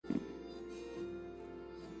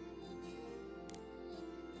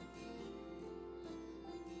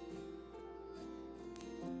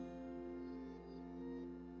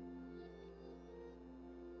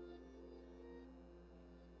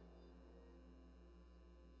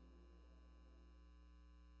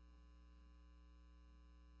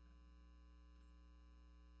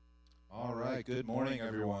right, good morning,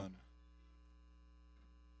 everyone.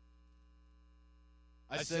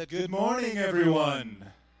 I said good morning, everyone.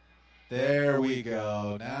 There we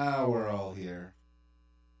go. Now we're all here.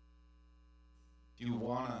 Do you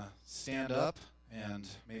want to stand up and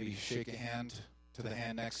maybe shake a hand to the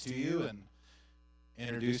hand next to you and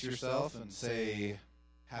introduce yourself and say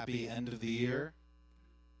happy end of the year?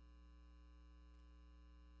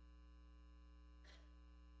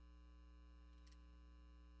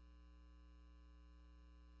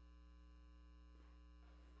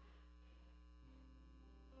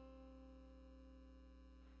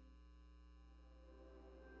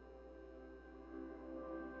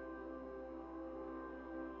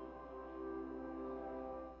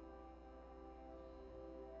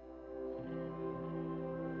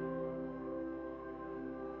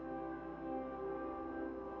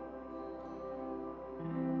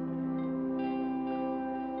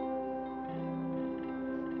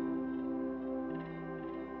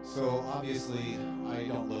 So obviously, I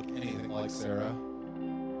don't look anything like Sarah.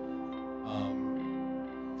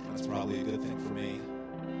 That's probably a good thing for me.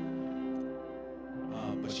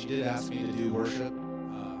 But she did ask me to do worship.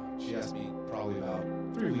 She asked me probably about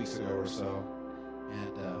 3 weeks ago or so.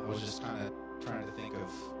 And I was just kind of trying to think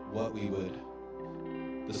of what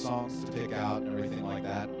the songs to pick out and everything like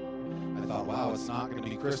that. I thought, wow, it's not going to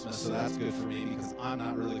be Christmas, so that's good for me because I'm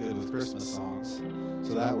not really good with Christmas songs.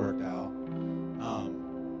 So that worked out.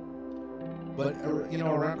 But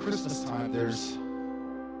around Christmas time, there's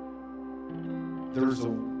a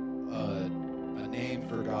name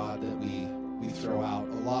for God that we throw out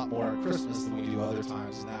a lot more at Christmas than we do other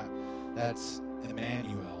times, and that's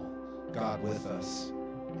Emmanuel, God with us.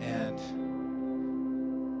 And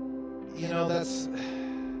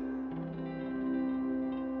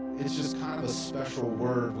it's just kind of a special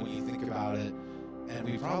word when you think about it, and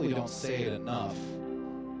we probably don't say it enough,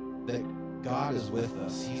 that God is with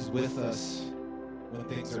us. He's with us when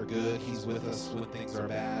things are good. He's with us when things are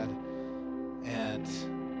bad. And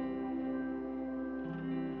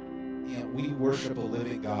we worship a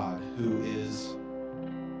living God who is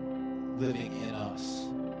living in us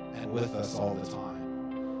and with us all the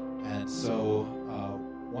time. And so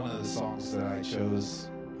one of the songs that I chose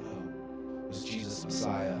was Jesus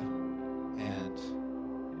Messiah. And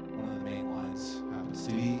one of the main lines happens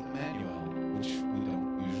to be Emmanuel, which we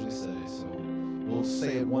don't usually say. So we'll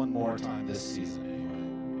say it one more time this season anyway.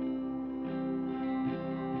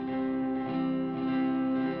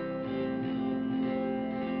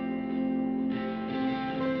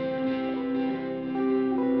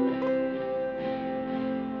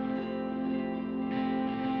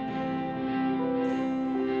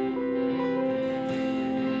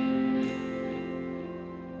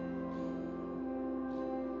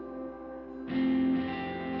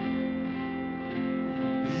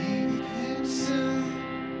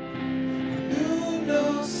 New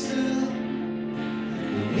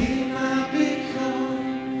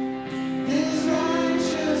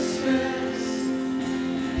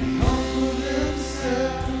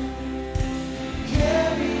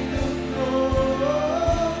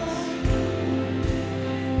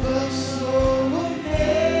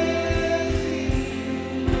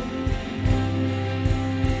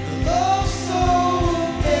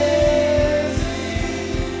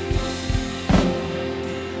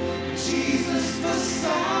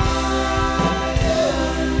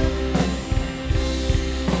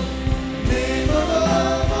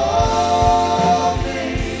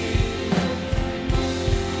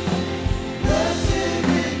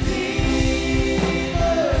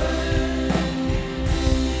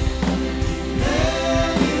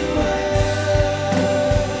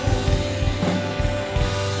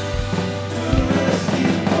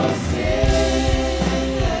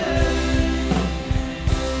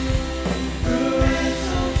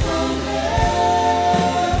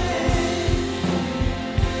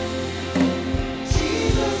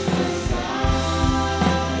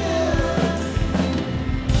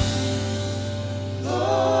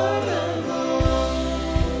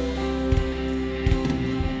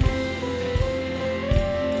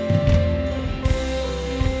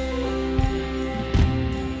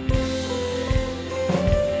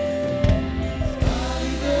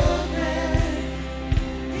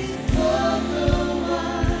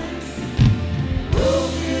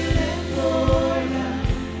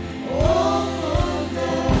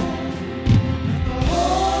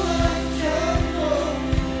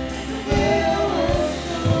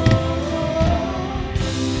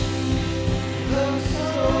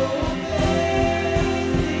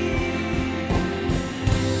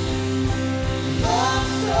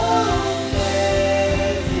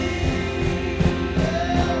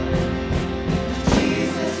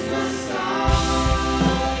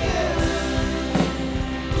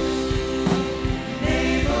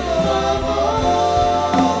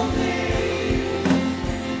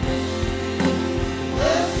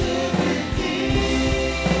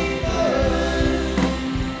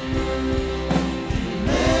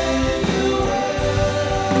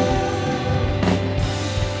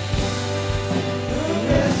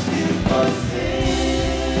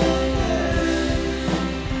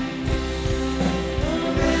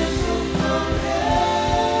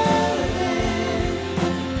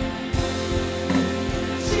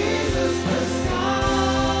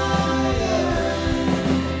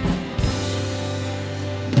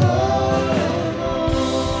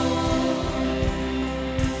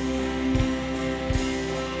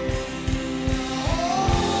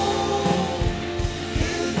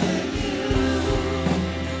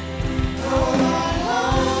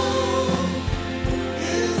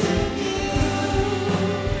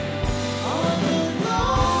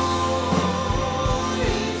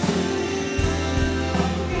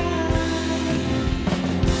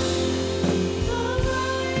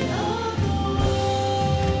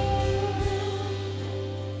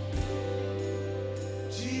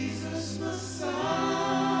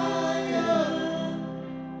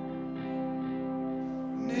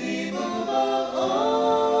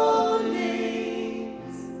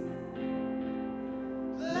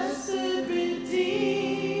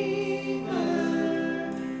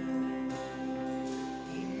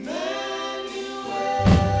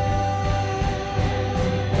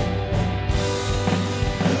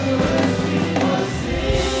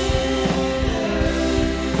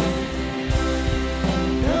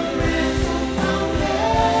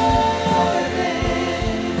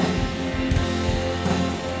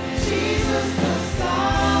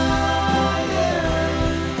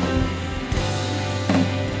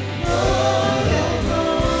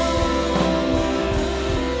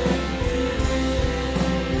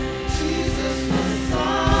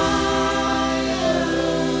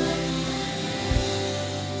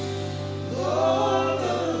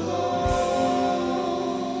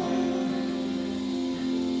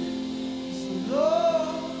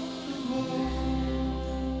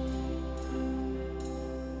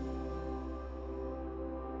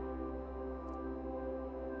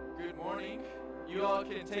y'all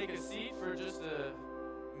can take a seat for just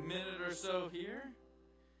a minute or so here.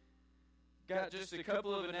 Got just a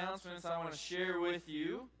couple of announcements I want to share with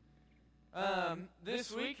you.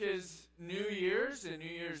 This week is New Year's and New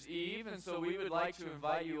Year's Eve, and so we would like to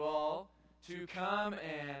invite you all to come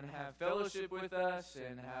and have fellowship with us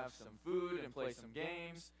and have some food and play some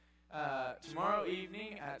games tomorrow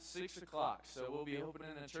evening at 6 o'clock. So we'll be opening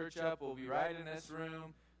the church up. We'll be right in this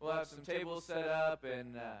room. We'll have some tables set up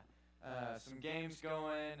and some games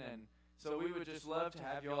going. And so we would just love to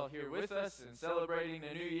have you all here with us and celebrating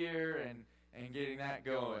the new year and getting that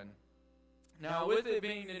going. Now, with it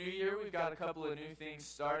being the new year, we've got a couple of new things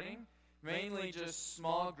starting. Mainly just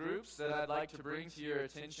small groups that I'd like to bring to your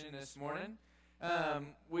attention this morning.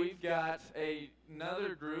 We've got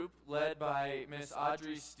another group led by Miss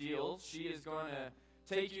Audrey Steele. She is going to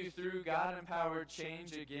take you through God-empowered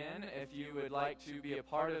change again. If you would like to be a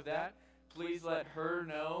part of that, please let her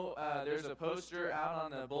know. There's a poster out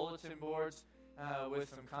on the bulletin boards with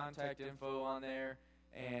some contact info on there,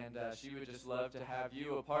 and she would just love to have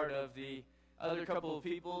you a part of the other couple of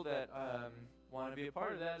people that want to be a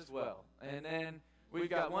part of that as well. And then we've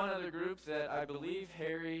got one other group that I believe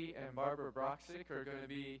Harry and Barbara Broxick are going to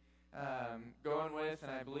be going with,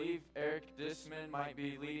 and I believe Eric Disman might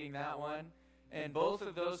be leading that one. And both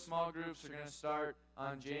of those small groups are going to start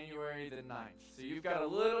on January the 9th. So you've got a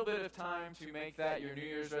little bit of time to make that your New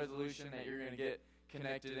Year's resolution that you're going to get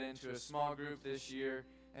connected into a small group this year.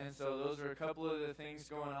 And so those are a couple of the things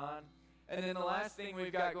going on. And then the last thing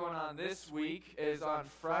we've got going on this week is on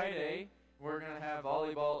Friday, we're going to have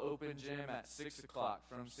volleyball open gym at 6 o'clock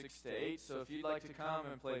from 6 to 8. So if you'd like to come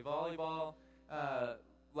and play volleyball,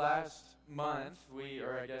 last month,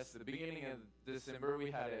 the beginning of December,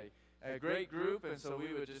 we had a great group. And so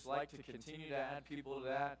we would just like to continue to add people to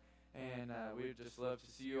that. And we would just love to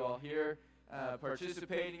see you all here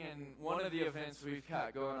participating in one of the events we've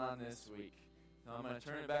got going on this week. So I'm going to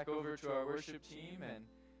turn it back over to our worship team, and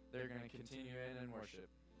they're going to continue in worship.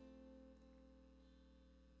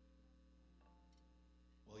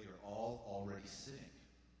 Well, you're all already sitting.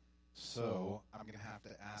 So I'm going to have to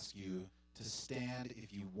ask you to stand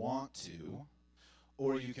if you want to,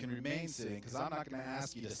 or you can remain sitting, because I'm not going to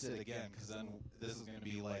ask you to sit again, because then this is going to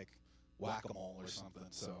be like whack-a-mole or something.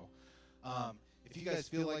 So if you guys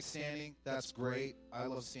feel like standing, that's great. I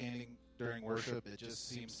love standing during worship. It just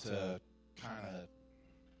seems to kind of,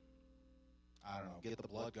 I don't know, get the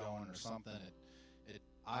blood going or something.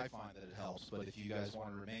 I find that it helps. But if you guys want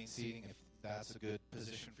to remain seating, if that's a good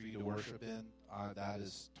position for you to worship in, that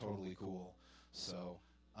is totally cool. So,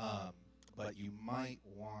 but you might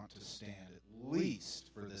want to stand at least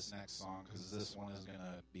for this next song, because this one is going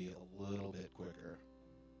to be a little bit quicker.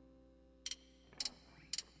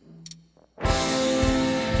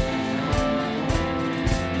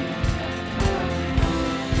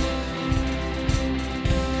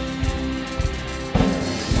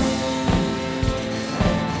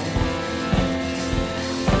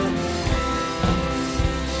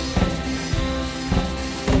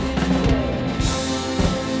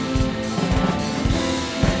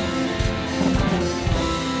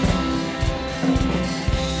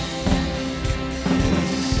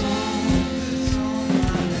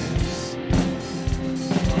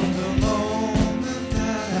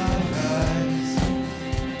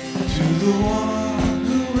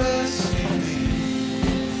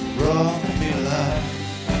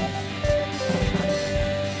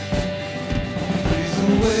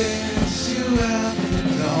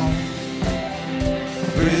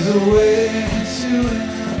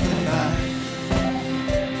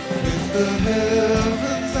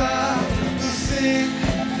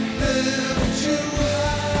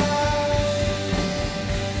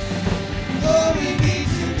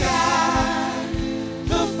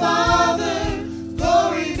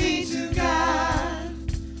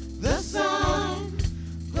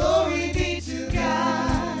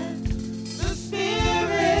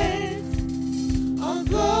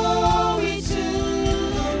 Glory to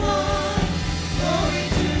the one, glory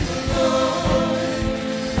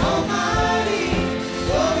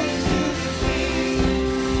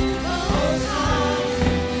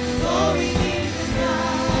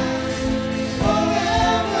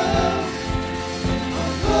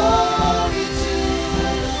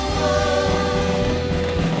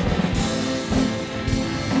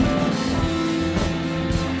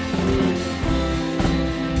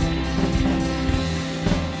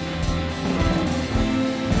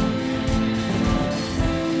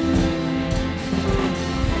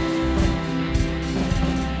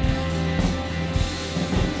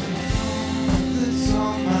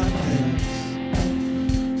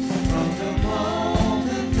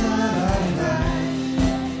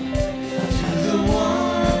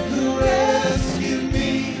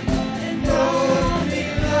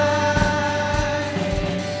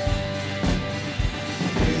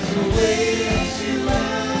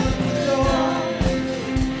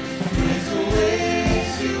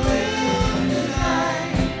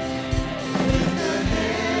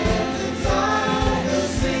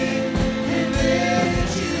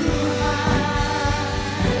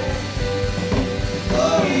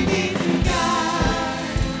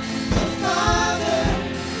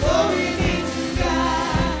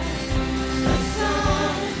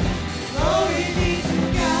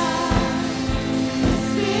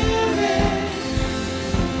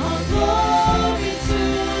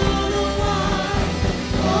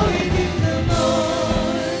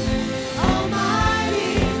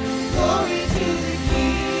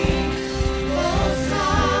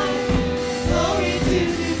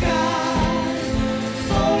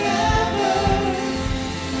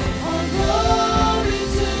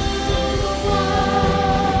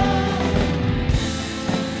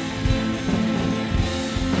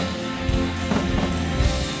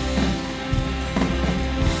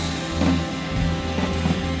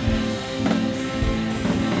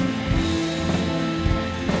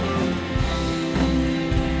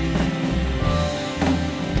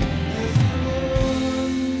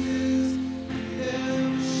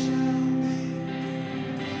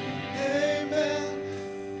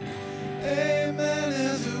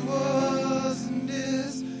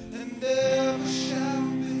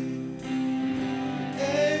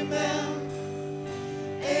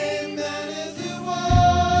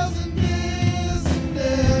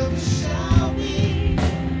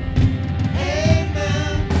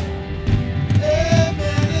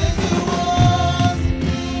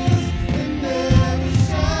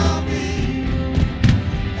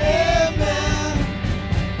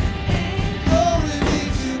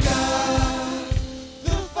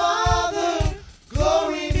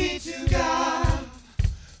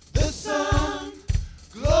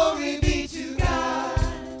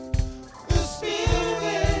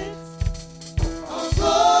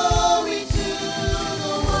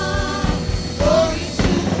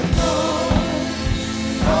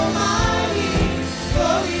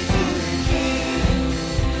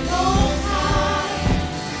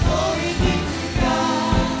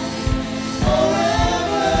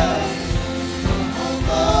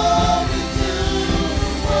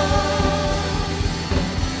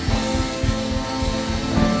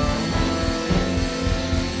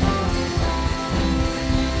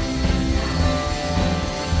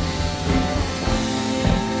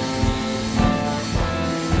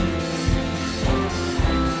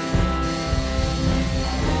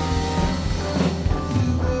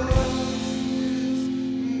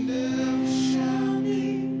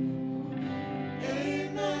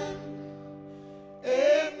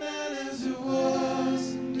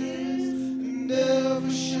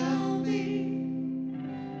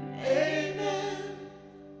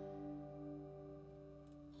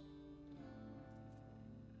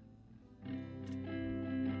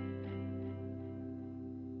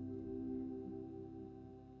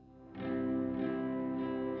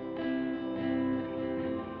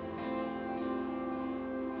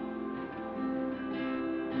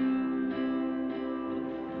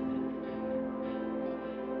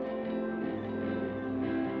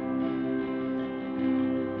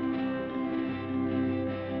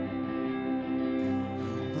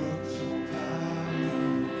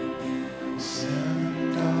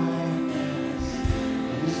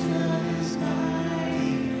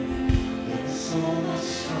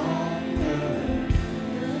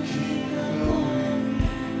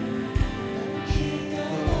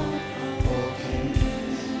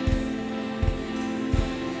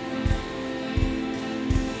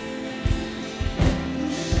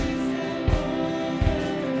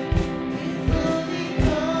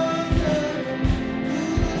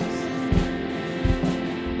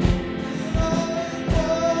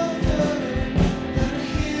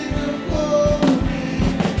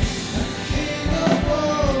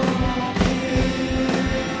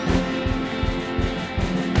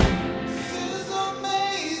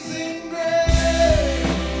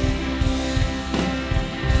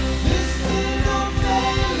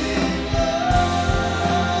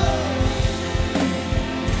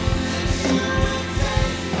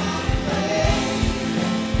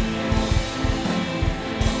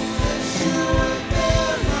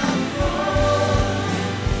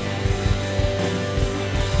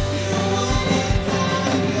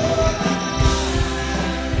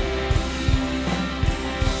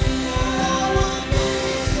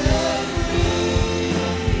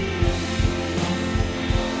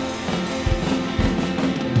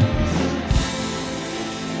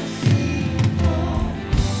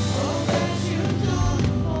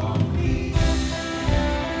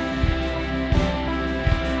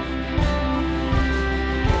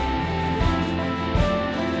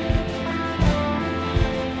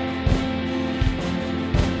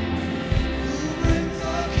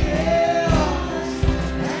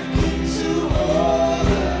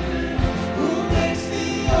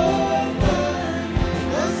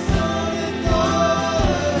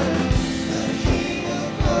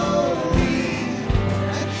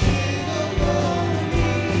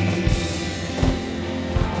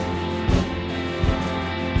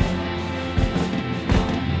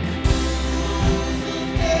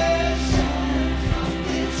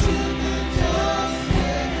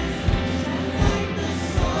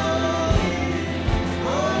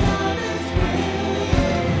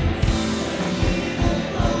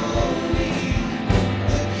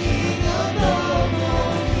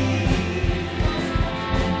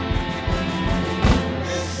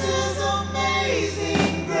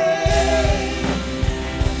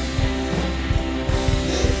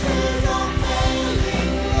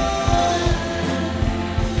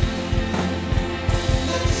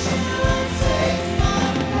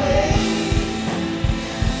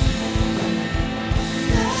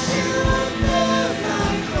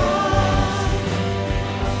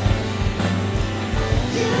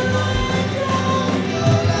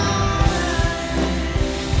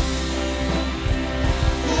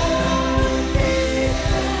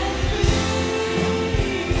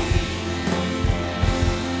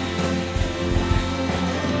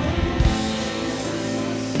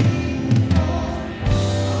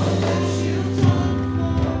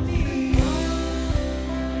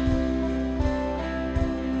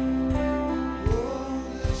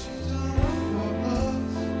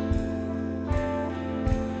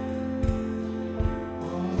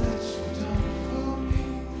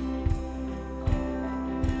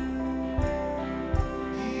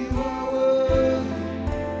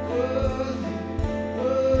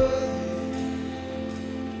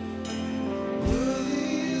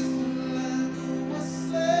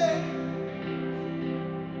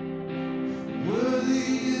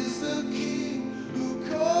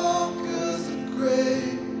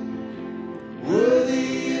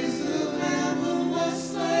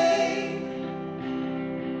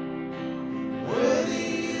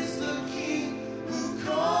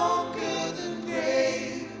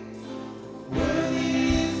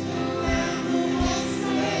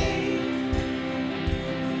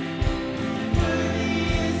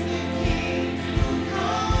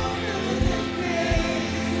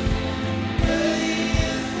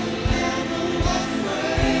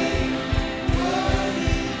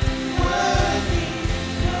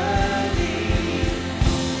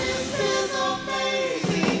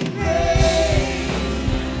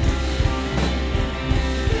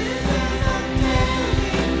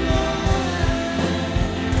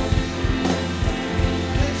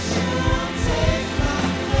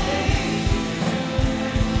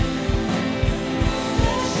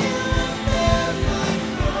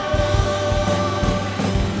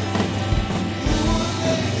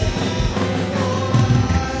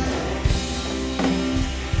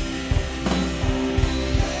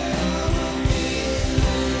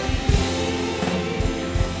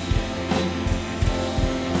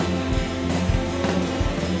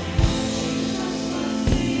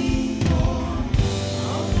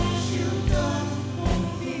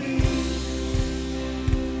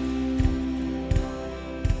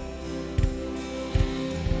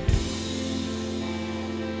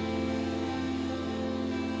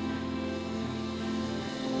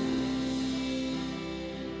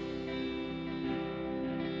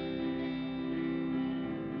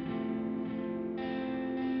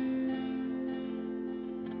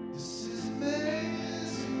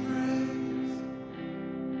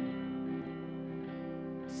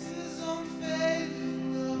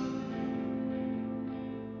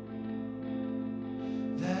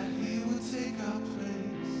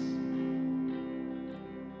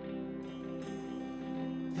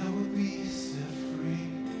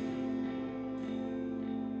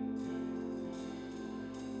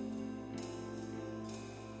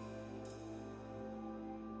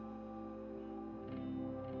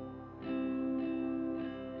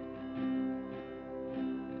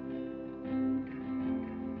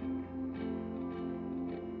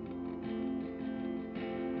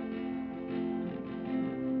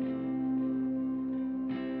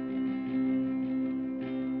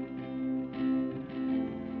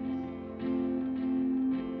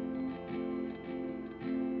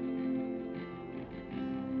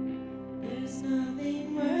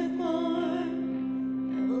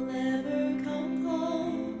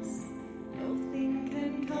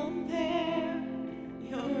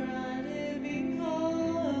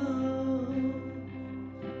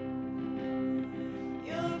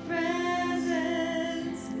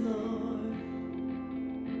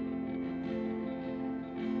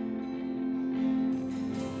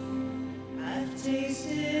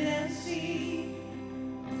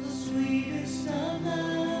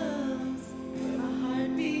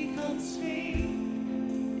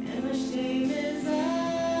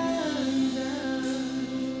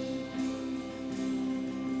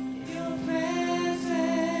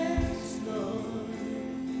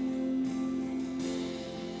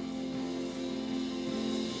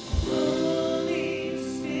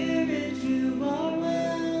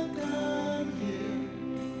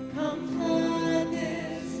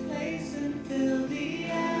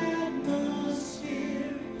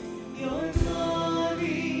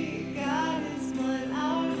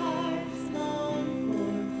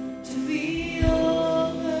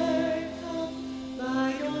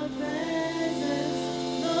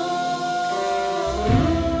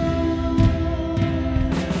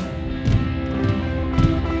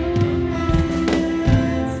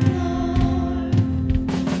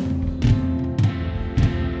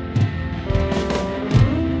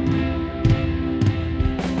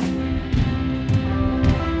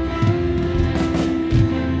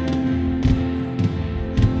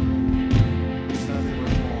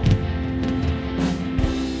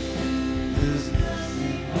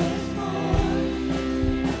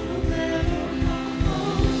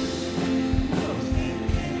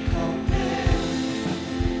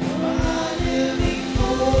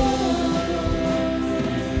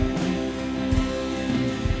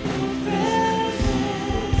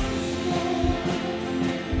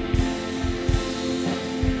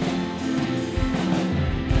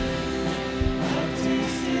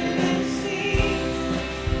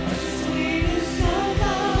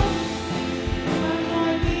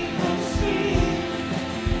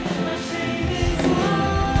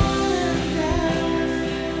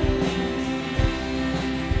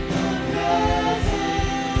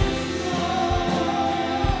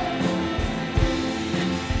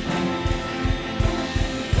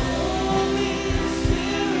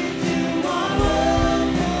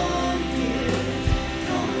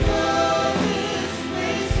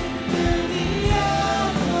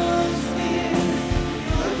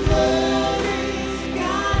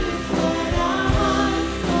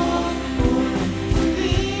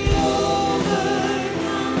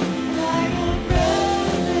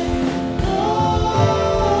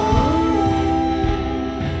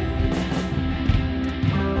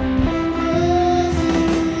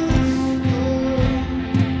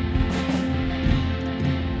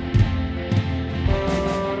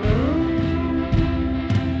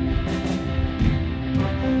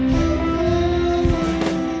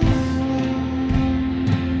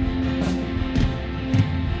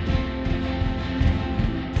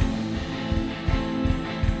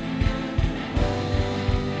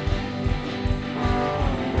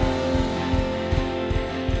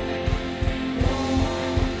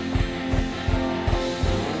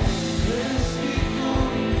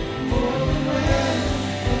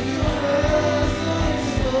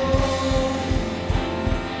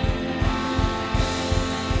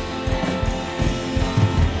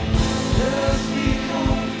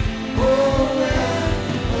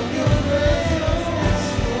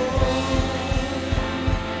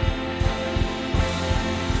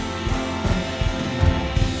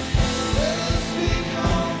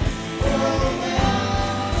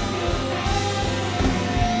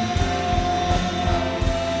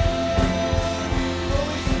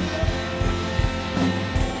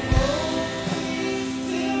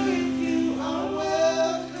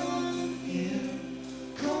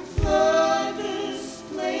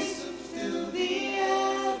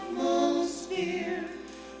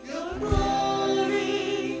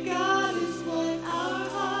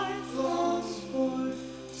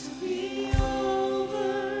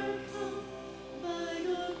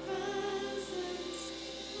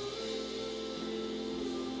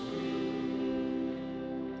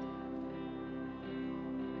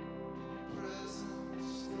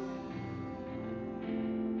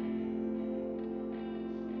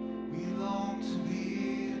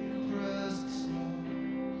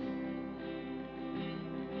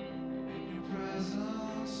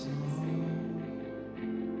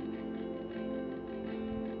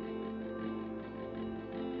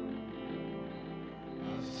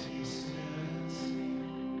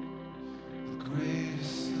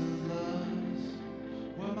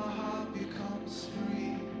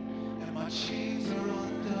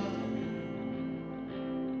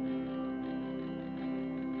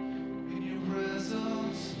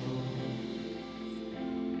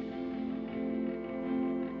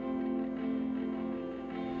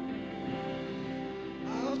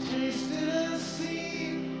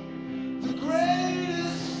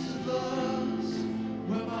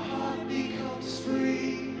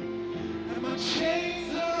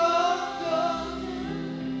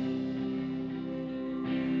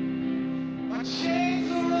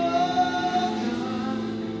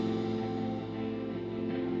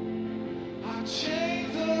He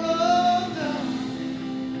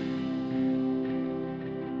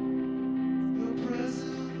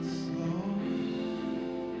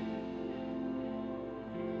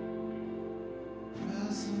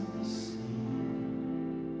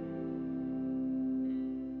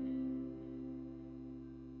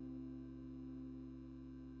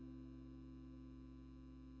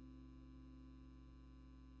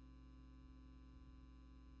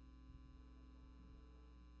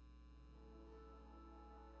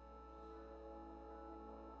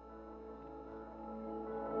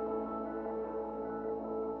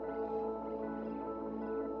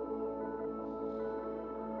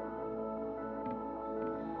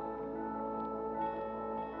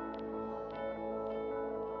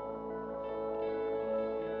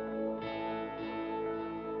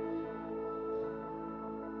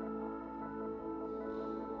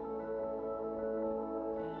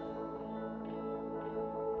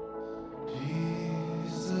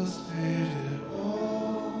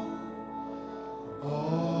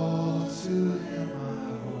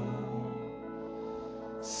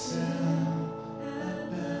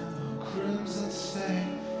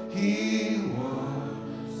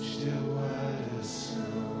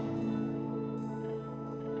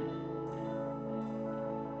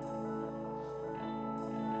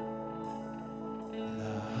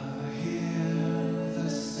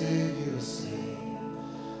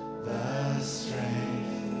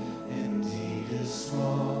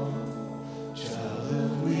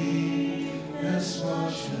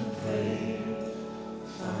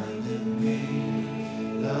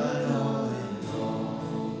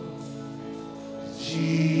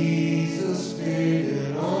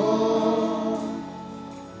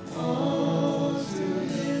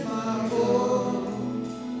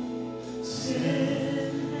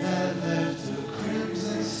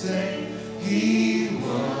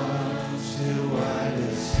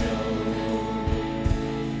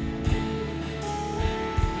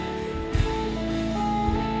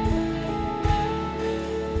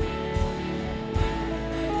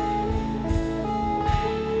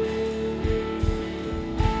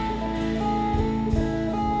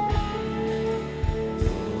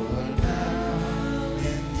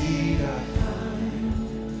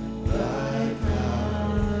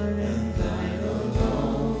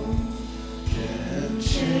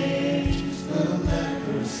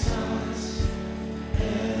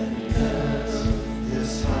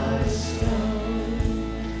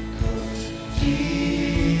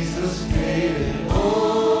was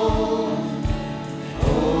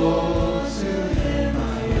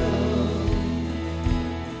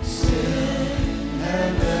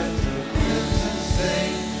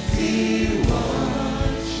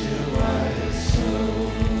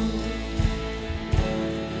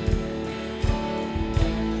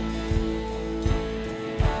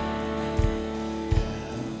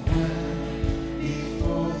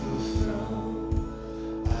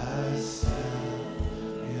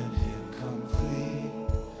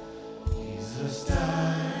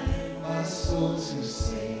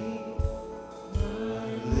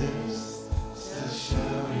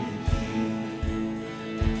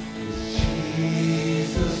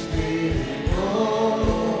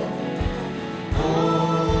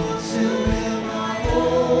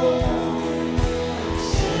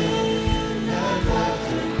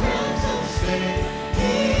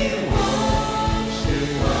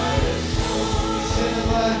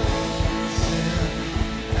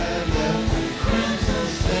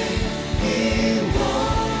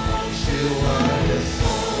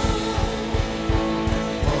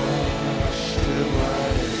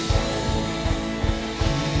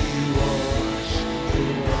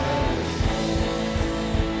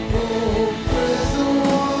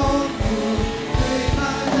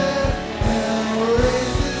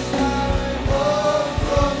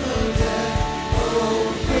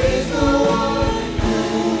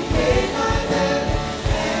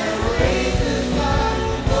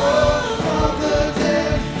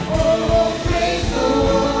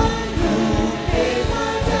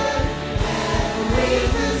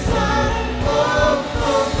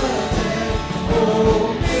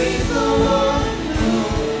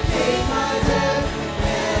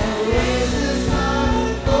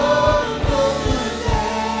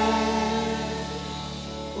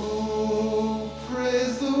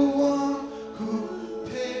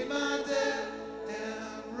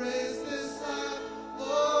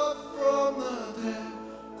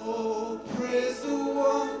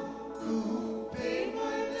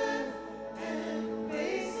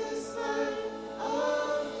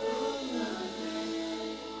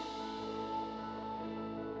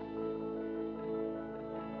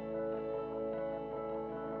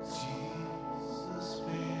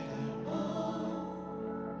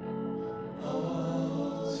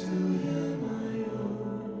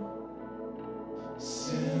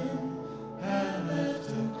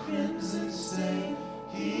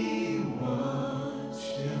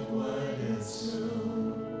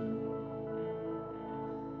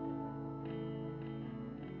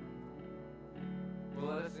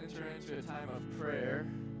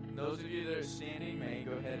Those of you that are standing may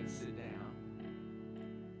go ahead and sit down.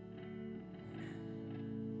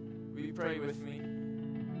 Will you pray with me?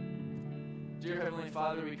 Dear Heavenly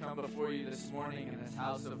Father, we come before you this morning in this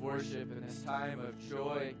house of worship, in this time of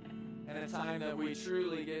joy, and a time that we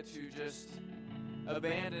truly get to just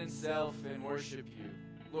abandon self and worship you.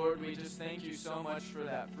 Lord, we just thank you so much for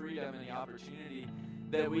that freedom and the opportunity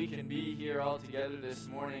that we can be here all together this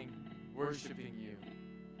morning worshiping you.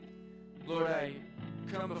 Lord, I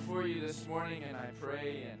come before you this morning and I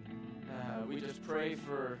pray, and we just pray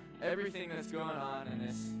for everything that's going on in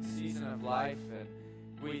this season of life, and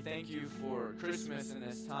we thank you for Christmas and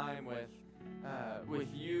this time with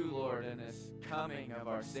you, Lord, and this coming of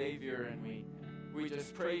our Savior, and we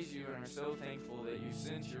just praise you and are so thankful that you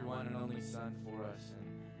sent your one and only Son for us.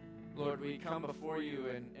 And Lord, we come before you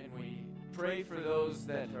and we pray for those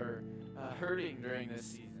that are hurting during this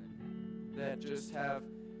season, that just have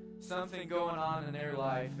something going on in their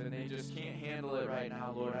life and they just can't handle it right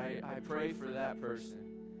now, Lord. I pray for that person,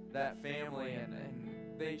 that family, and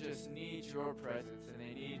they just need your presence and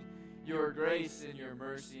they need your grace and your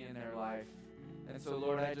mercy in their life. And so,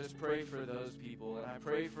 Lord, I just pray for those people, and I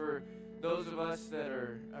pray for those of us that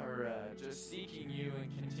are just seeking you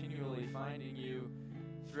and continually finding you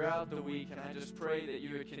throughout the week. And I just pray that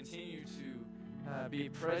you would continue to be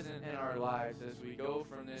present in our lives as we go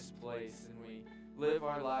from this place and we live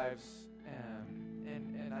our lives.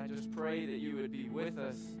 And I just pray that you would be with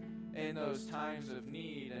us in those times of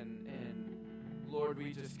need. And Lord,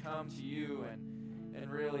 we just come to you and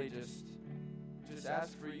really just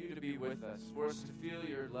ask for you to be with us, for us to feel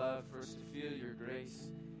your love, for us to feel your grace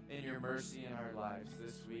and your mercy in our lives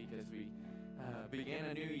this week as we begin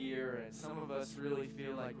a new year. And some of us really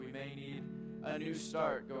feel like we may need a new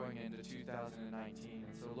start going into 2019.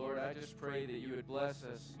 And so, Lord, I just pray that you would bless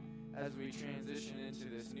us as we transition into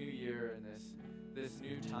this new year and this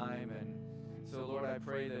new time. And so, Lord, I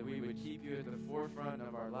pray that we would keep you at the forefront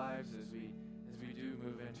of our lives as we do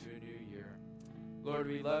move into a new year. Lord,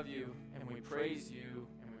 we love you and we praise you,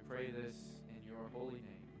 and we pray this in your holy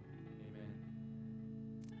name. Amen.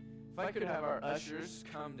 If I could have our ushers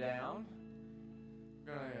come down.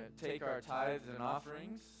 We're going to take our tithes and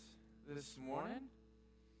offerings this morning.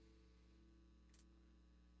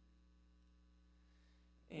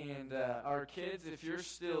 And our kids, if you're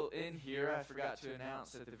still in here, I forgot to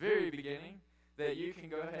announce at the very beginning that you can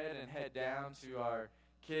go ahead and head down to our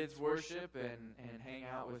kids worship and hang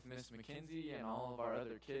out with Miss McKenzie and all of our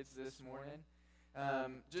other kids this morning.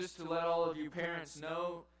 Just to let all of you parents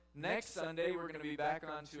know, next Sunday we're going to be back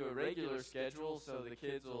onto a regular schedule, so the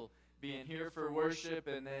kids will be in here for worship,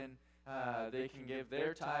 and then they can give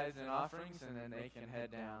their tithes and offerings, and then they can head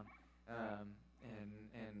down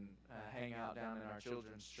and hang out down in our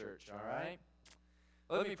children's church, all right?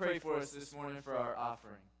 Let me pray for us this morning for our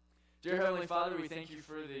offering. Dear Heavenly Father, we thank you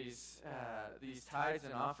for these tithes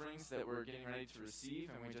and offerings that we're getting ready to receive,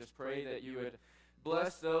 and we just pray that you would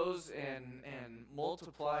bless those and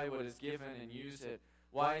multiply what is given and use it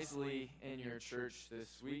wisely in your church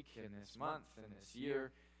this week and this month and this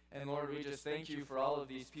year. And Lord, we just thank you for all of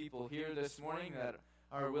these people here this morning that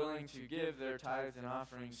are willing to give their tithes and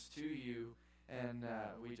offerings to you. And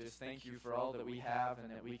we just thank you for all that we have and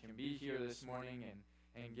that we can be here this morning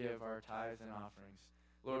and give our tithes and offerings.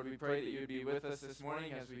 Lord, we pray that you would be with us this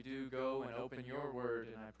morning as we do go and open your word.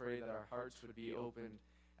 And I pray that our hearts would be opened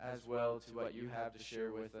as well to what you have to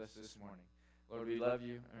share with us this morning. Lord, we love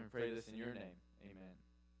you, and we pray this in your name. Amen.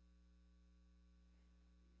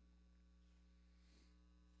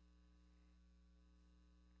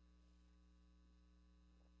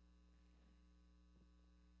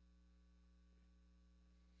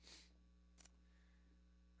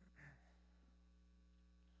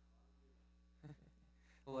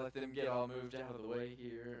 We'll let them get all moved out of the way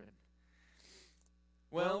here.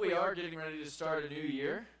 Well, we are getting ready to start a new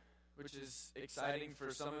year, which is exciting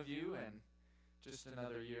for some of you and just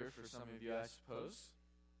another year for some of you, I suppose.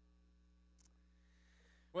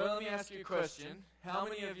 Well, let me ask you a question. How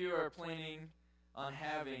many of you are planning on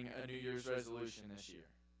having a New Year's resolution this year?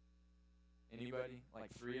 Anybody? Like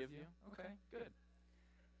 3 of you? Okay,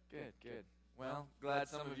 good. Well, glad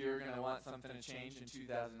some of you are going to want something to change in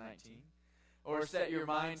 2019. Or set your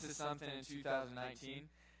minds to something in 2019.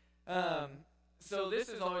 So this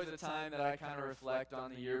is always a time that I kind of reflect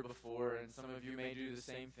on the year before, and some of you may do the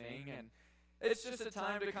same thing. And it's just a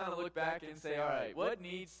time to kind of look back and say, all right, what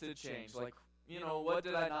needs to change? Like, what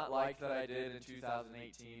did I not like that I did in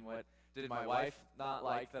 2018? What did my wife not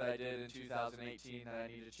like that I did in 2018 that I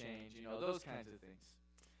need to change? Those kinds of things.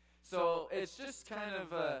 So it's just kind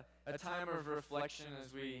of a time of reflection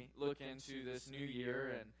as we look into this new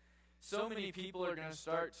year. And so many people are going to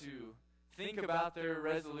start to think about their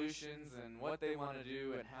resolutions and what they want to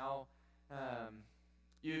do and how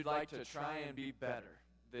you'd like to try and be better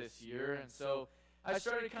this year. And so I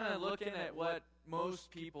started kind of looking at what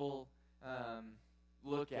most people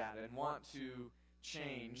look at and want to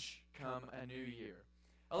change come a new year.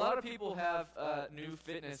 A lot of people have new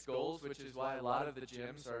fitness goals, which is why a lot of the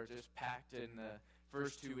gyms are just packed in the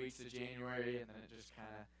first 2 weeks of January, and then it just kind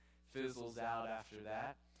of fizzles out after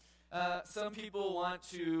that. Some people want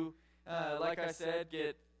to, like I said,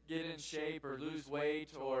 get in shape or lose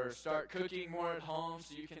weight or start cooking more at home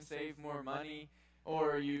so you can save more money,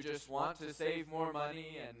 or you just want to save more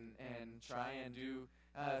money and try and do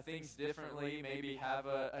things differently, maybe have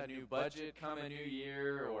a new budget come a new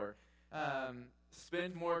year, or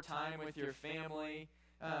spend more time with your family.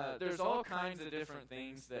 There's all kinds of different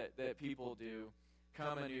things that people do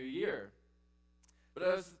come a new year. But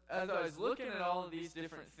as I was looking at all of these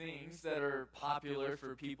different things that are popular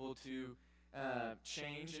for people to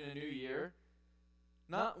change in a new year,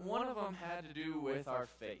 not one of them had to do with our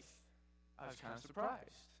faith. I was kind of surprised,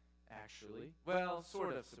 actually. Well,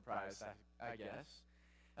 sort of surprised, I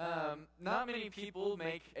guess. Not many people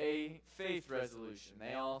make a faith resolution.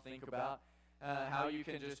 They all think about how you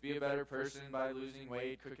can just be a better person by losing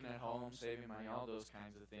weight, cooking at home, saving money, all those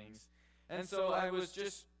kinds of things. And so I was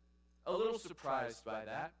just a little surprised by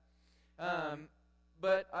that.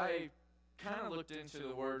 But I kind of looked into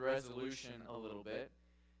the word resolution a little bit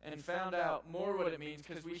and found out more what it means,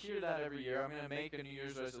 because we hear that every year. I'm going to make a New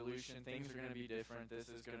Year's resolution. Things are going to be different. This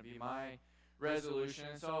is going to be my resolution.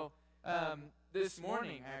 So this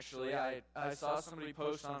morning, actually, I saw somebody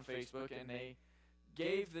post on Facebook, and they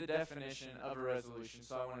gave the definition of a resolution.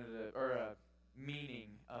 So I wanted to, or a meaning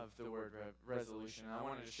of the word resolution. I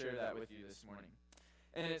wanted to share that with you this morning.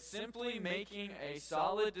 And it's simply making a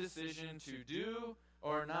solid decision to do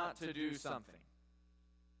or not to do something.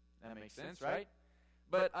 That makes sense, right?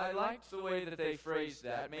 But I liked the way that they phrased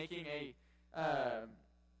that, making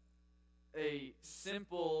a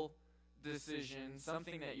simple decision,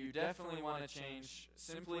 something that you definitely want to change,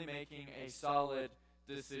 simply making a solid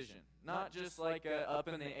decision. Not just like a up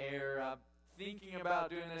in the air, thinking about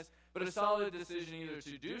doing this, but a solid decision either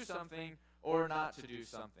to do something or not to do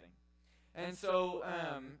something. And so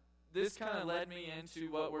this kind of led me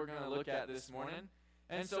into what we're going to look at this morning.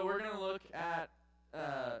 And so we're going to look at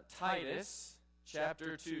Titus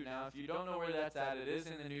chapter 2. Now, if you don't know where that's at, it is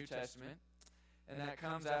in the New Testament. And that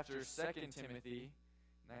comes after 2 Timothy.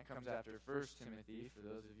 And that comes after 1 Timothy, for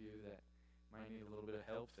those of you that might need a little bit of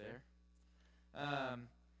help there.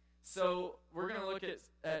 So we're going to look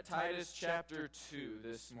at Titus chapter 2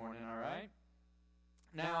 this morning, all right?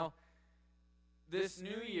 Now, this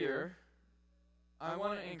new year, I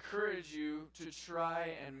want to encourage you to try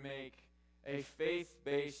and make a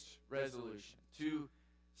faith-based resolution, to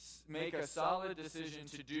make a solid decision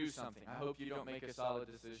to do something. I hope you don't make a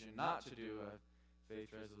solid decision not to do a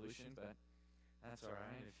faith resolution, but that's all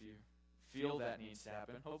right if you feel that needs to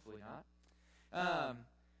happen. Hopefully not.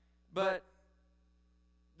 But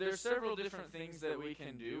there's several different things that we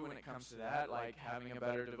can do when it comes to that, like having a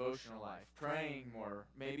better devotional life, praying more,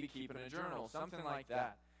 maybe keeping a journal, something like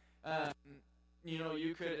that.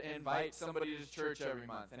 You could invite somebody to church every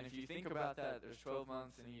month. And if you think about that, there's 12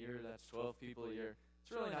 months in a year. That's 12 people a year.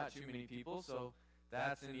 It's really not too many people, so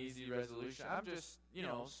that's an easy resolution. I'm just,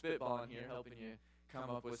 spitballing here, helping you come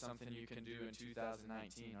up with something you can do in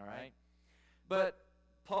 2019, all right? But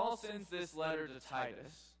Paul sends this letter to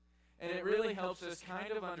Titus, and it really helps us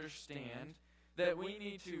kind of understand that we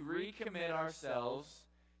need to recommit ourselves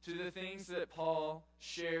to the things that Paul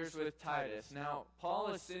shares with Titus. Now,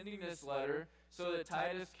 Paul is sending this letter so that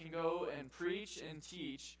Titus can go and preach and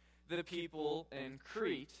teach the people in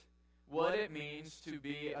Crete what it means to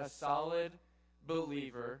be a solid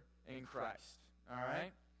believer in Christ. All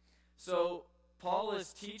right? So, Paul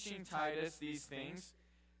is teaching Titus these things,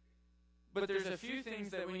 but there's a few things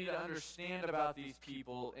that we need to understand about these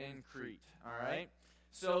people in Crete. All right?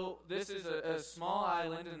 So, this is a small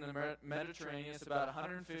island in the Mediterranean. It's about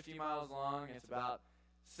 150 miles long. It's about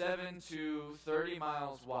 7 to 30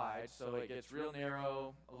 miles wide, so it gets real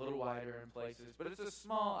narrow, a little wider in places. But it's a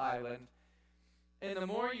small island. And the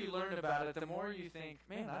more you learn about it, the more you think,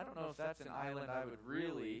 man, I don't know if that's an island I would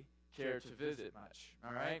really care to visit much.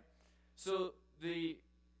 All right? So the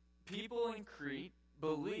people in Crete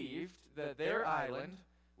believed that their island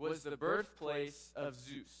was the birthplace of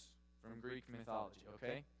Zeus from Greek mythology,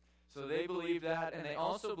 okay? So they believed that, and they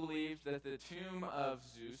also believed that the tomb of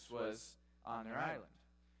Zeus was on their island.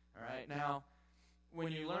 All right? Now,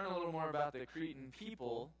 when you learn a little more about the Cretan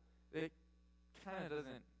people, it kind of doesn't,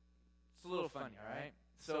 it's a little funny, all right?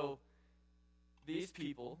 So these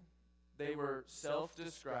people, they were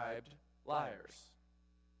self-described liars,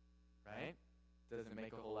 right? Doesn't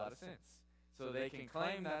make a whole lot of sense. So they can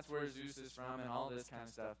claim that's where Zeus is from and all this kind of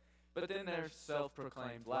stuff, but then they're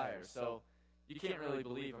self-proclaimed liars. So you can't really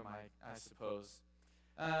believe them, I suppose.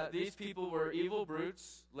 These people were evil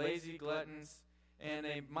brutes, lazy gluttons, and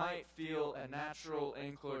they might feel a natural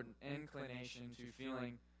inclination to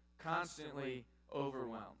feeling constantly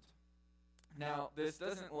overwhelmed. Now, this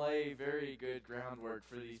doesn't lay very good groundwork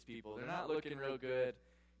for these people. They're not looking real good.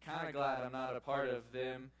 Kind of glad I'm not a part of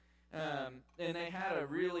them. And they had a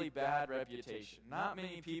really bad reputation. Not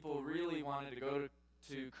many people really wanted to go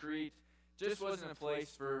to Crete. Just wasn't a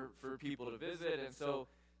place for people to visit. And so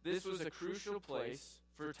this was a crucial place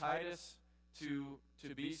for Titus to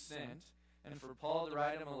be sent and for Paul to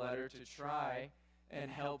write him a letter to try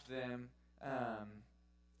and help them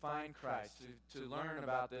find Christ, to learn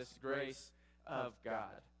about this grace of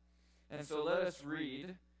God. And so let us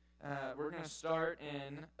read. We're going to start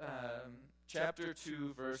in chapter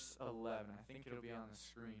 2, verse 11. I think it'll be on the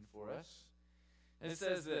screen for us. And it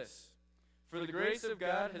says this: "For the grace of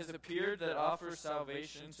God has appeared that offers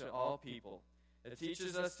salvation to all people. It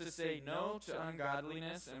teaches us to say no to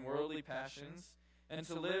ungodliness and worldly passions, and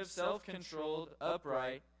to live self-controlled,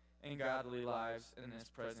 upright, and godly lives in this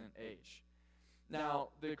present age." Now,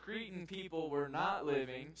 the Cretan people were not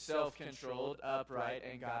living self-controlled, upright,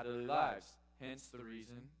 and godly lives. Hence the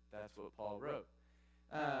reason that's what Paul wrote.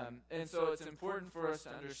 And so it's important for us to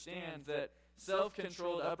understand that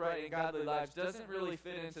self-controlled, upright, and godly lives doesn't really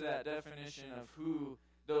fit into that definition of who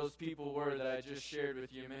those people were that I just shared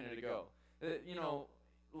with you a minute ago.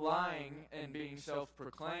 Lying and being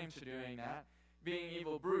self-proclaimed to doing that, being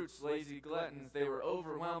evil brutes, lazy gluttons, they were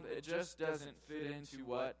overwhelmed. It just doesn't fit into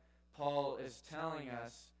what Paul is telling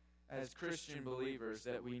us as Christian believers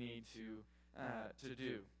that we need to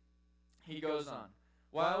do. He goes on,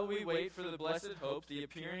 "While we wait for the blessed hope, the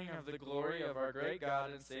appearing of the glory of our great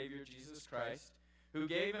God and Savior Jesus Christ, who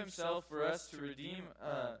gave himself for us to redeem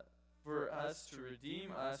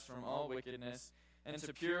us from all wickedness, and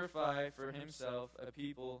to purify for himself a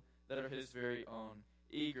people that are his very own,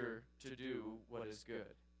 eager to do what is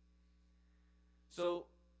good." So,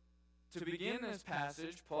 to begin this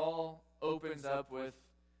passage, Paul opens up with,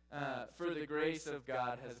 "For the grace of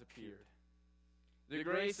God has appeared." The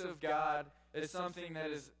grace of God is something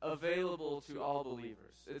that is available to all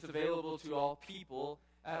believers. It's available to all people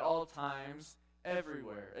at all times,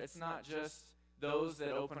 everywhere. It's not just those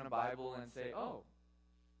that open a Bible and say, "Oh,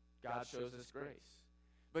 God shows us grace."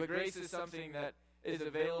 But grace is something that is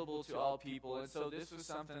available to all people, and so this was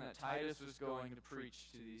something that Titus was going to preach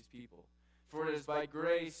to these people. "For it is by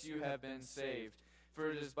grace you have been saved.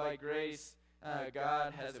 For it is by grace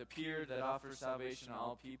God has appeared that offers salvation to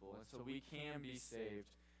all people." And so we can be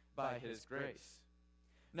saved by his grace.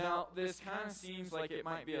 Now, this kind of seems like it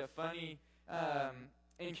might be a funny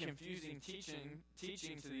and confusing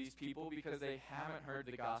teaching to these people because they haven't heard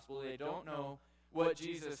the gospel. They don't know what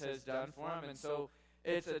Jesus has done for them. And so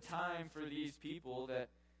it's a time for these people that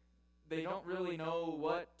they don't really know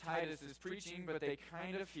what Titus is preaching, but they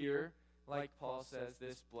kind of hear, like Paul says,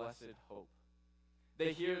 this blessed hope.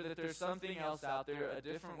 They hear that there's something else out there, a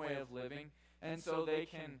different way of living, and so they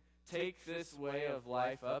can take this way of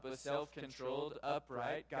life up, a self-controlled,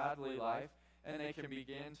 upright, godly life, and they can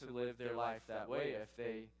begin to live their life that way if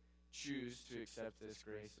they choose to accept this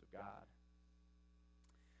grace of God.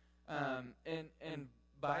 And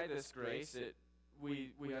by this grace,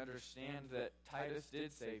 we understand that Titus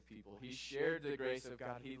did save people. He shared the grace of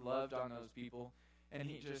God. He loved on those people, and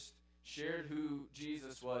he just shared who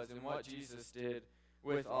Jesus was and what Jesus did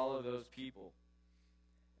with all of those people.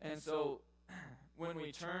 And so when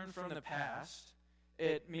we turn from the past,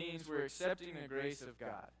 it means we're accepting the grace of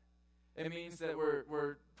God. It means that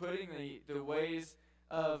we're putting the ways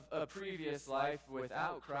of a previous life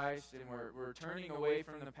without Christ, and we're turning away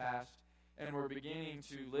from the past, and we're beginning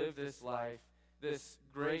to live this life, this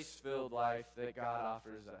grace-filled life that God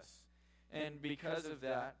offers us. And because of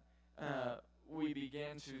that, we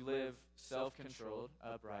begin to live self-controlled,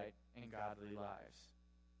 upright, and godly lives.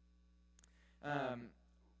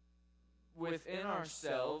 Within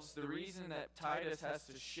ourselves, the reason that Titus has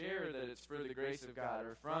to share that it's for the grace of God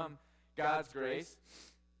or from God's grace,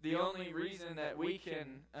 the only reason that we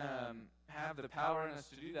can have the power in us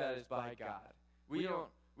to do that is by God. We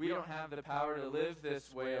don't have the power to live this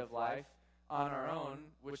way of life on our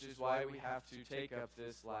own, which is why we have to take up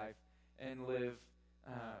this life and live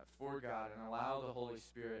for God and allow the Holy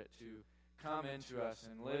Spirit to come into us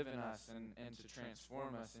and live in us and to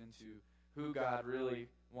transform us into who God really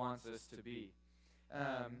wants us to be.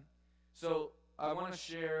 So I want to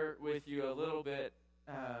share with you a little bit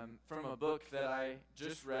from a book that I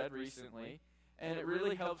just read recently, and it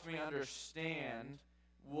really helped me understand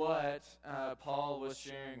what Paul was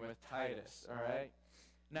sharing with Titus, all right?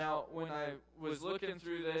 Now, when I was looking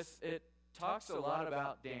through this, it talks a lot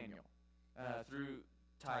about Daniel through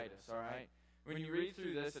Titus, all right? When you read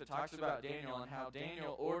through this, it talks about Daniel and how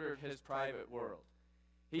Daniel ordered his private world.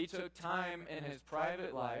 He took time in his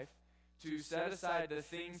private life to set aside the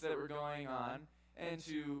things that were going on and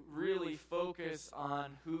to really focus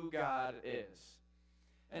on who God is.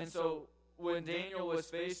 And so when Daniel was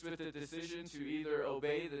faced with the decision to either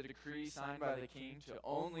obey the decree signed by the king to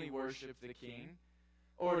only worship the king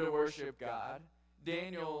or to worship God,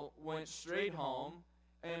 Daniel went straight home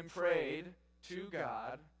and prayed to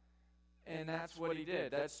God, and that's what he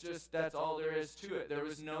did. That's all there is to it. There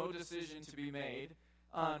was no decision to be made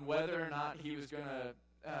on whether or not he was going to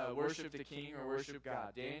worship the king or worship God.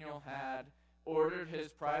 Daniel had ordered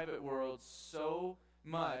his private world so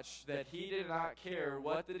much that he did not care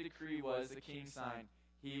what the decree was the king signed.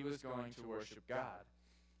 He was going to worship God.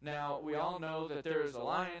 Now, we all know that there was a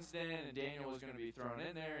lion's den, and Daniel was going to be thrown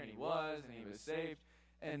in there, and he was saved.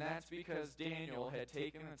 And that's because Daniel had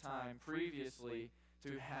taken the time previously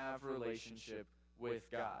to have relationship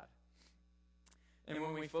with God. And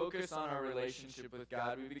when we focus on our relationship with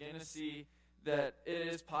God, we begin to see that it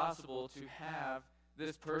is possible to have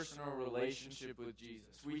this personal relationship with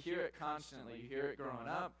Jesus. We hear it constantly. You hear it growing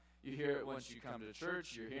up. You hear it once you come to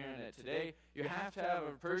church. You're hearing it today. You have to have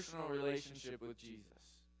a personal relationship with Jesus.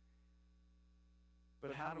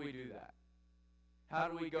 But how do we do that? How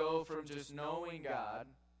do we go from just knowing God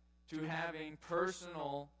to having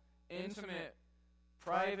personal, intimate,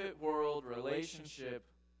 private world relationship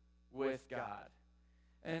with God?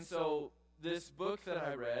 And so this book that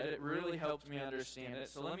I read, it really helped me understand it.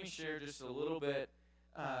 So let me share just a little bit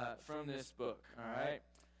from this book, all right?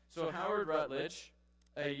 So Howard Rutledge,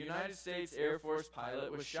 a United States Air Force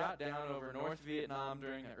pilot, was shot down over North Vietnam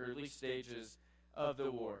during the early stages of the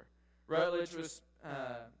war. Rutledge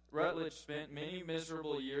spent many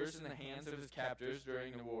miserable years in the hands of his captors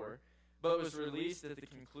during the war, but was released at the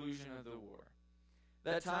conclusion of the war.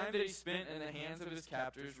 That time that he spent in the hands of his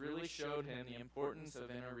captors really showed him the importance of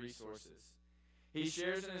inner resources. He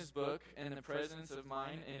shares in his book, In the Presence of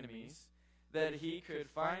Mine Enemies, that he could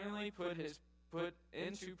finally put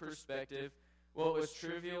into perspective what was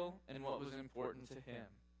trivial and what was important to him.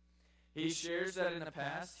 He shares that in the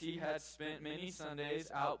past he had spent many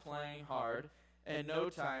Sundays out playing hard and no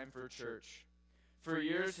time for church. For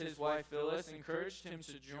years, his wife Phyllis encouraged him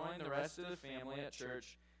to join the rest of the family at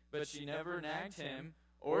church, but she never nagged him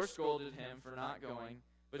or scolded him for not going,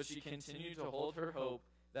 but she continued to hold her hope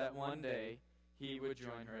that one day he would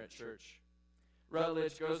join her at church.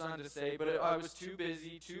 Rutledge goes on to say, but I was too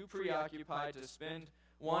busy, too preoccupied to spend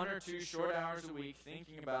 1 or 2 short hours a week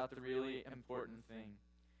thinking about the really important thing.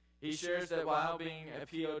 He shares that while being a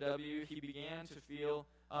POW, he began to feel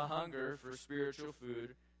a hunger for spiritual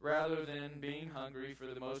food rather than being hungry for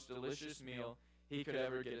the most delicious meal he could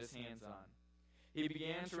ever get his hands on. He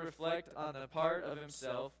began to reflect on the part of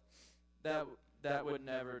himself that would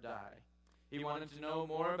never die. He wanted to know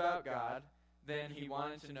more about God than he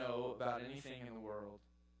wanted to know about anything in the world.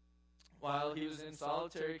 While he was in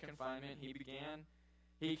solitary confinement,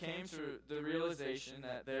 he came to the realization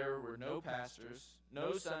that there were no pastors,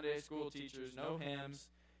 no Sunday school teachers, no hymns,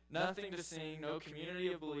 nothing to sing, no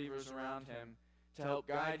community of believers around him to help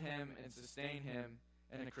guide him and sustain him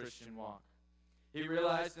in a Christian walk. He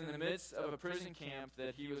realized in the midst of a prison camp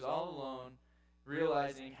that he was all alone,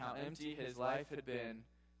 realizing how empty his life had been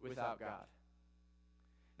without God.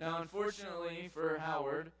 Now, unfortunately for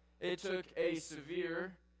Howard, it took a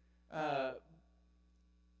severe time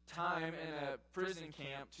in a prison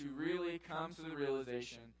camp to really come to the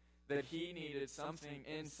realization that he needed something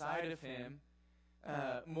inside of him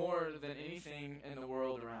more than anything in the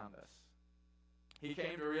world around us. He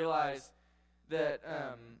came to realize that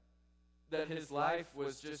his life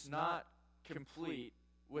was just not complete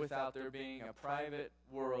without there being a private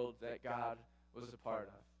world that God was a part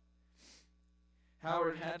of.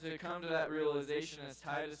 Howard had to come to that realization as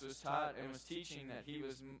Titus was taught and was teaching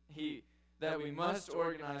that we must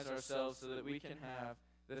organize ourselves so that we can have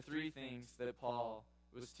the 3 things that Paul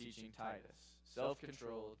was teaching Titus: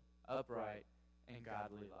 self-controlled, upright, and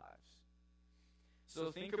godly lives.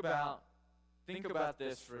 So think about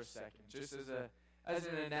this for a second, just as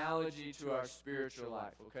an analogy to our spiritual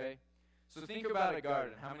life, okay? So think about a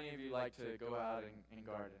garden. How many of you like to go out and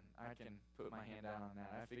garden? I can put my hand out on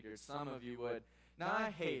that. I figured some of you would. Now,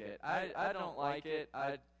 I hate it. I don't like it.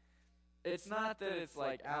 it's not that it's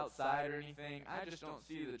like outside or anything. I just don't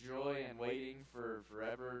see the joy in waiting for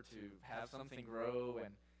forever to have something grow,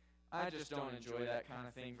 and I just don't enjoy that kind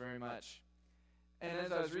of thing very much. And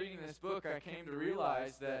as I was reading this book, I came to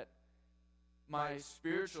realize that my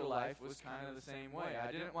spiritual life was kind of the same way.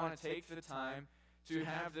 I didn't want to take the time to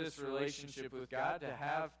have this relationship with God, to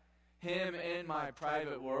have Him in my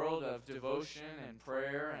private world of devotion and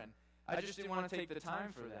prayer, and I just didn't want to take the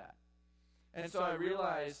time for that. And so I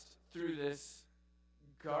realized through this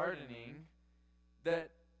gardening that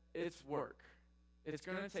it's work. It's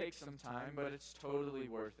going to take some time, but it's totally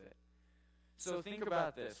worth it. So think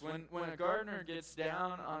about this. When a gardener gets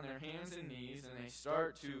down on their hands and knees and they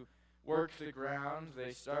start to work the ground,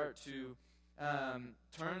 they start to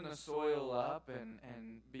turn the soil up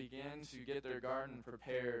and begin to get their garden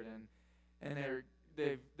prepared, and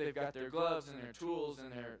they've got their gloves and their tools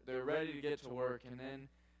and they're ready to get to work, and then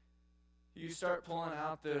you start pulling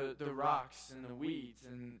out the rocks and the weeds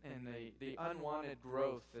and the unwanted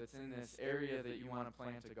growth that's in this area that you want to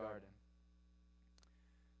plant a garden.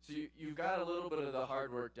 So you've got a little bit of the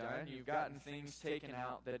hard work done. You've gotten things taken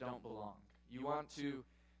out that don't belong. You want to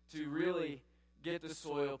really get the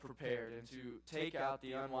soil prepared and to take out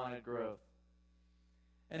the unwanted growth.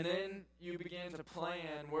 And then you begin to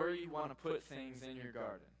plan where you want to put things in your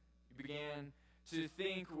garden. You begin to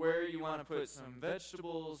think where you want to put some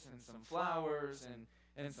vegetables and some flowers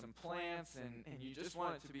and some plants, and you just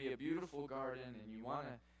want it to be a beautiful garden, and you want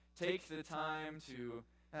to take the time to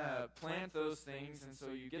plant those things. And so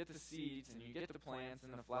you get the seeds and you get the plants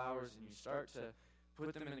and the flowers and you start to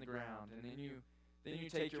put them in the ground, and then you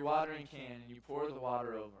take your watering can and you pour the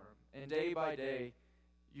water over them. And day by day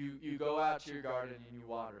you go out to your garden and you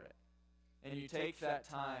water it, and you take that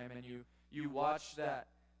time and you watch that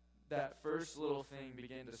first little thing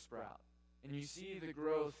begin to sprout, and you see the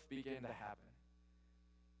growth begin to happen.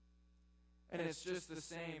 And it's just the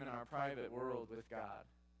same in our private world with God.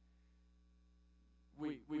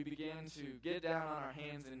 We begin to get down on our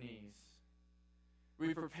hands and knees.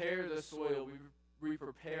 We prepare the soil. We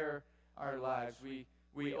prepare our lives.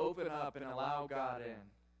 We open up and allow God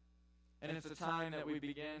in. And it's a time that we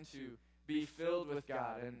begin to be filled with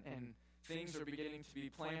God, and things are beginning to be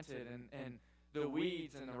planted, and the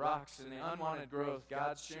weeds and the rocks and the unwanted growth,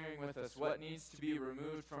 God's sharing with us what needs to be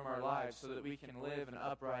removed from our lives so that we can live an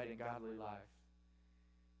upright and godly life.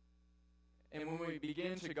 And when we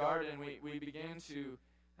begin to garden, we begin to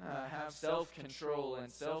have self-control and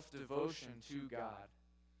self-devotion to God.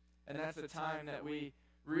 And that's a time that we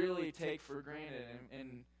really take for granted,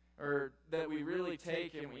 or that we really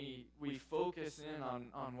take and we focus in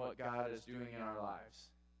on what God is doing in our lives.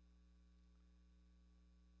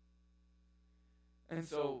 And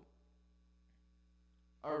so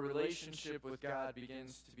our relationship with God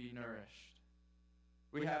begins to be nourished.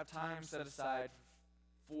 We have time set aside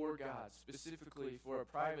for God, specifically for a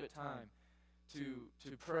private time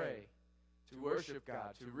to pray, to worship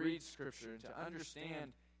God, to read Scripture, and to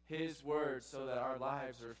understand His Word so that our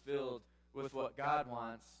lives are filled with what God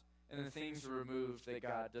wants and the things are removed that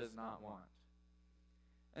God does not want.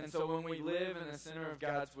 And so when we live in the center of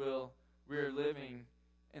God's will, we are living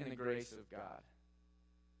in the grace of God.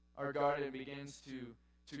 Our garden begins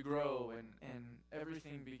to grow, and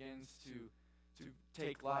everything begins to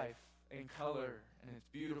take life and color, and it's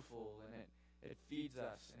beautiful, and it feeds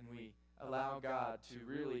us, and we allow God to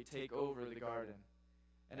really take over the garden,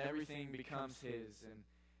 and everything becomes His,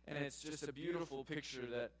 and it's just a beautiful picture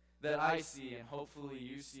that I see, and hopefully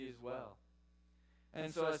you see as well.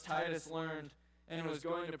 And so as Titus learned and was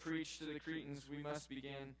going to preach to the Cretans, we must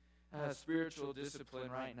begin spiritual discipline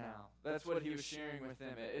right now. That's what he was sharing with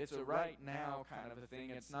them. It's a right now kind of a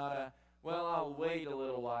thing. It's not a, well, I'll wait a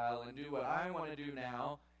little while and do what I want to do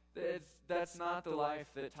now. That's not the life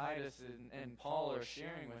that Titus and Paul are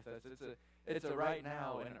sharing with us. It's a right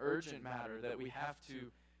now, an urgent matter that we have to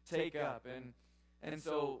take up. And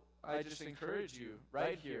so I just encourage you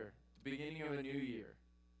right here, the beginning of a new year,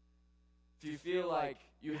 if you feel like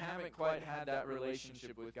you haven't quite had that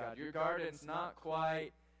relationship with God, your garden's not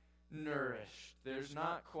quite nourished, there's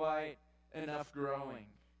not quite enough growing,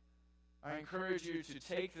 I encourage you to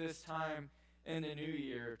take this time in the new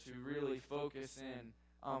year to really focus in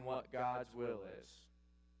on what God's will is.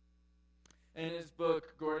 In his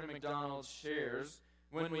book, Gordon MacDonald shares,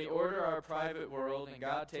 when we order our private world and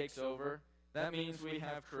God takes over, that means we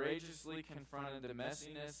have courageously confronted the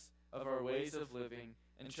messiness of our ways of living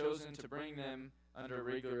and chosen to bring them under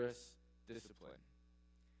rigorous discipline.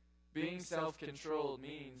 Being self-controlled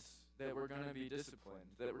means that we're going to be disciplined,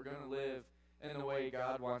 that we're going to live in the way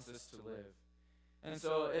God wants us to live. And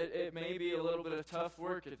so it may be a little bit of tough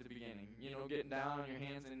work at the beginning, getting down on your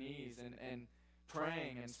hands and knees and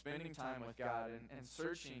praying and spending time with God and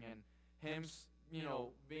searching and Him,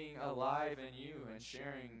 being alive in you and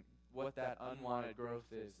sharing what that unwanted growth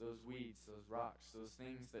is, those weeds, those rocks, those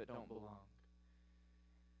things that don't belong.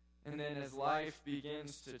 And then as life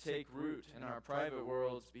begins to take root and our private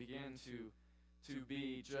worlds begin to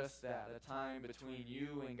be just that, a time between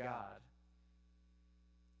you and God,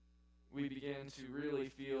 we begin to really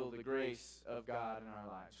feel the grace of God in our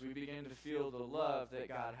lives. We begin to feel the love that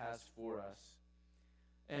God has for us.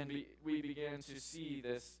 And we begin to see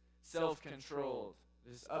this self-controlled,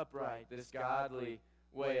 this upright, this godly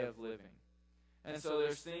way of living. And so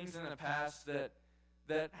there's things in the past that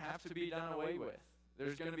have to be done away with.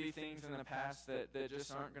 There's going to be things in the past that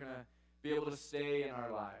just aren't going to be able to stay in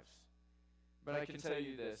our lives. But I can tell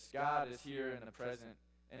you this, God is here in the present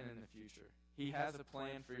and in the future. He has a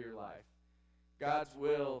plan for your life. God's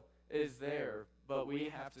will is there, but we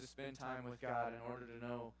have to spend time with God in order to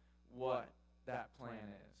know what that plan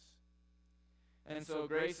is. And so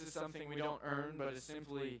grace is something we don't earn, but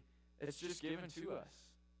it's just given to us.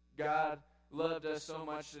 God loved us so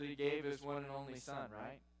much that He gave His one and only Son,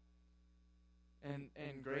 right?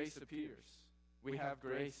 And grace appears. We have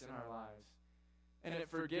grace in our lives. And it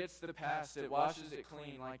forgets the past. It washes it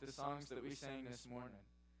clean, like the songs that we sang this morning.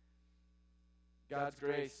 God's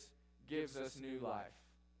grace gives us new life,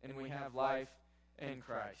 and we have life in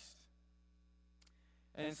Christ.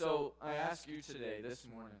 And so I ask you today, this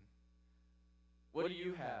morning, what do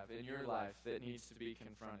you have in your life that needs to be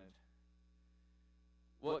confronted?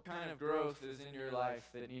 What kind of growth is in your life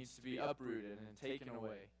that needs to be uprooted and taken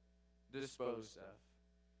away, disposed of?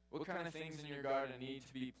 What kind of things in your garden need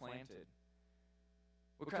to be planted?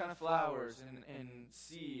 What kind of flowers and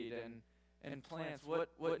seed and plants,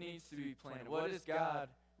 what needs to be planted? What is God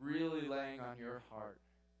really laying on your heart?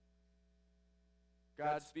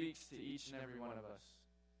 God speaks to each and every one of us.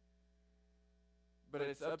 But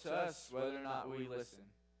it's up to us whether or not we listen,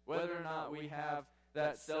 whether or not we have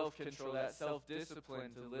that self-control, that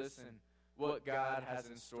self-discipline to listen what God has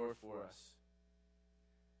in store for us.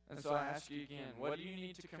 And so I ask you again, what do you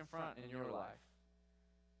need to confront in your life?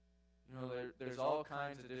 There's all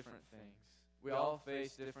kinds of different things. We all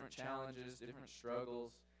face different challenges, different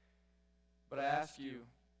struggles. But I ask you,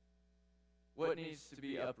 what needs to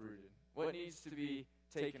be uprooted? What needs to be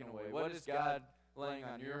taken away? What is God laying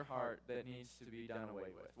on your heart that needs to be done away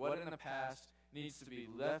with? What in the past needs to be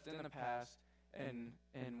left in the past, and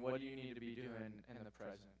what do you need to be doing in the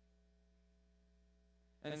present?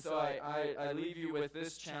 And so I leave you with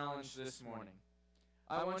this challenge this morning.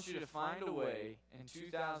 I want you to find a way in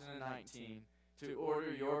 2019 to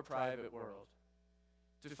order your private world,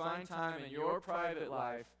 to find time in your private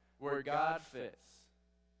life where God fits.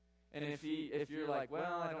 And if you're like,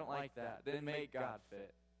 well, I don't like that, then make God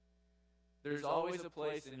fit. There's always a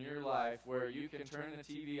place in your life where you can turn the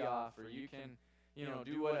TV off, or you can,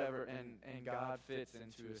 do whatever, and God fits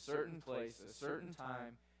into a certain place, a certain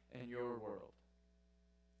time in your world.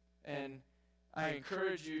 And I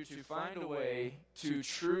encourage you to find a way to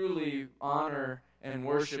truly honor and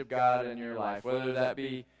worship God in your life, whether that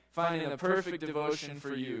be finding the perfect devotion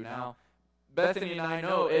for you. Now, Bethany and I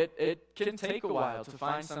know it can take a while to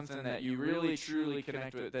find something that you really, truly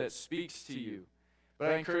connect with, that speaks to you.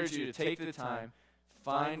 But I encourage you to take the time,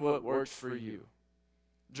 find what works for you.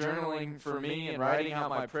 Journaling for me and writing out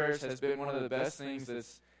my prayers has been one of the best things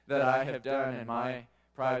that I have done in my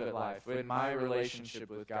private life, in my relationship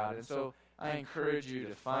with God. And so I encourage you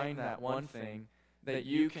to find that one thing that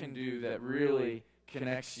you can do that really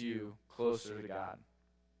connects you closer to God.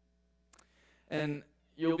 And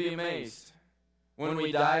you'll be amazed when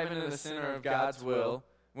we dive into the center of God's will,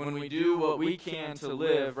 when we do what we can to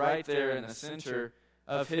live right there in the center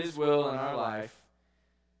of His will in our life,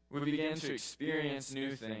 we begin to experience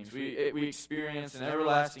new things. We experience an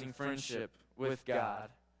everlasting friendship with God.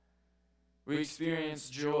 We experience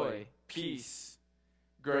joy, peace,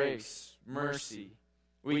 grace, mercy.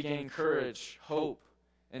 We gain courage, hope,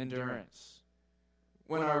 endurance.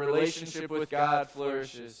 When our relationship with God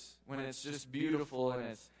flourishes, when it's just beautiful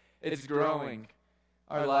and it's growing,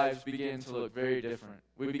 our lives begin to look very different.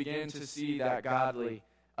 We begin to see that godly,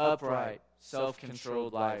 upright,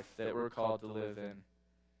 self-controlled life that we're called to live in.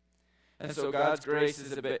 And so God's grace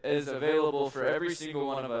is available for every single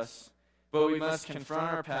one of us, but we must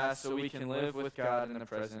confront our past so we can live with God in the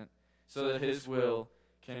present, so that His will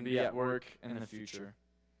can be at work in the future.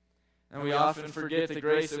 And we often forget the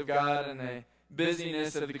grace of God and the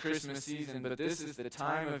busyness of the Christmas season, but this is the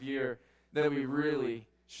time of year that we really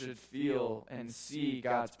should feel and see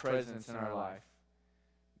God's presence in our life.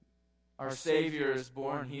 our Savior is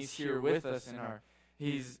born. He's here with us, and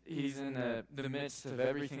He's in the midst of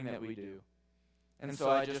everything that we do. And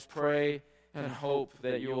so I just pray and hope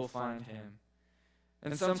that you'll find Him.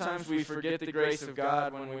 And sometimes we forget the grace of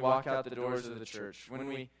God when we walk out the doors of the church. When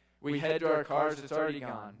we head to our cars, it's already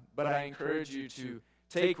gone. But I encourage you to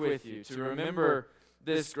take with you, to remember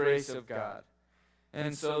this grace of God.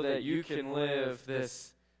 And so that you can live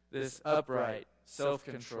this upright,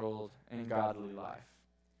 self-controlled, and godly life.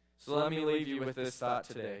 So let me leave you with this thought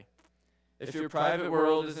today. If your private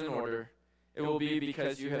world is in order, it will be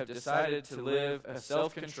because you have decided to live a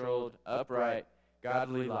self-controlled, upright,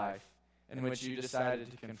 godly life in which you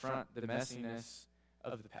decided to confront the messiness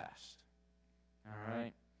of the past. All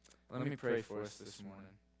right? Let me pray for us this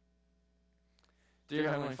morning. Dear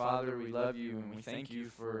Heavenly Father, we love you and we thank you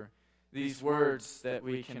for these words that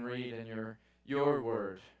we can read in your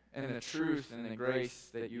word and the truth and the grace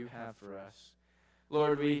that you have for us.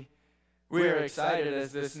 Lord, we are excited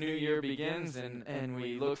as this new year begins and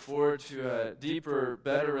we look forward to a deeper,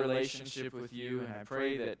 better relationship with you. And I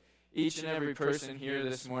pray that each and every person here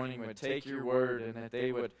this morning would take your word and that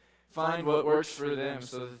they would find what works for them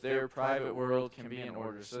so that their private world can be in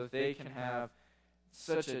order, so that they can have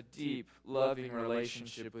such a deep, loving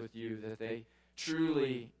relationship with you, that they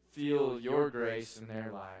truly feel your grace in their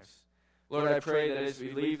lives. Lord, I pray that as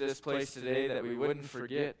we leave this place today, that we wouldn't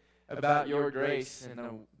forget about your grace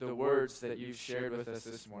and the words that you've shared with us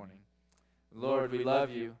this morning. Lord, we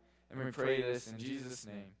love you, and we pray this in Jesus'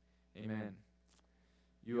 name. Amen.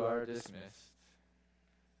 You are dismissed.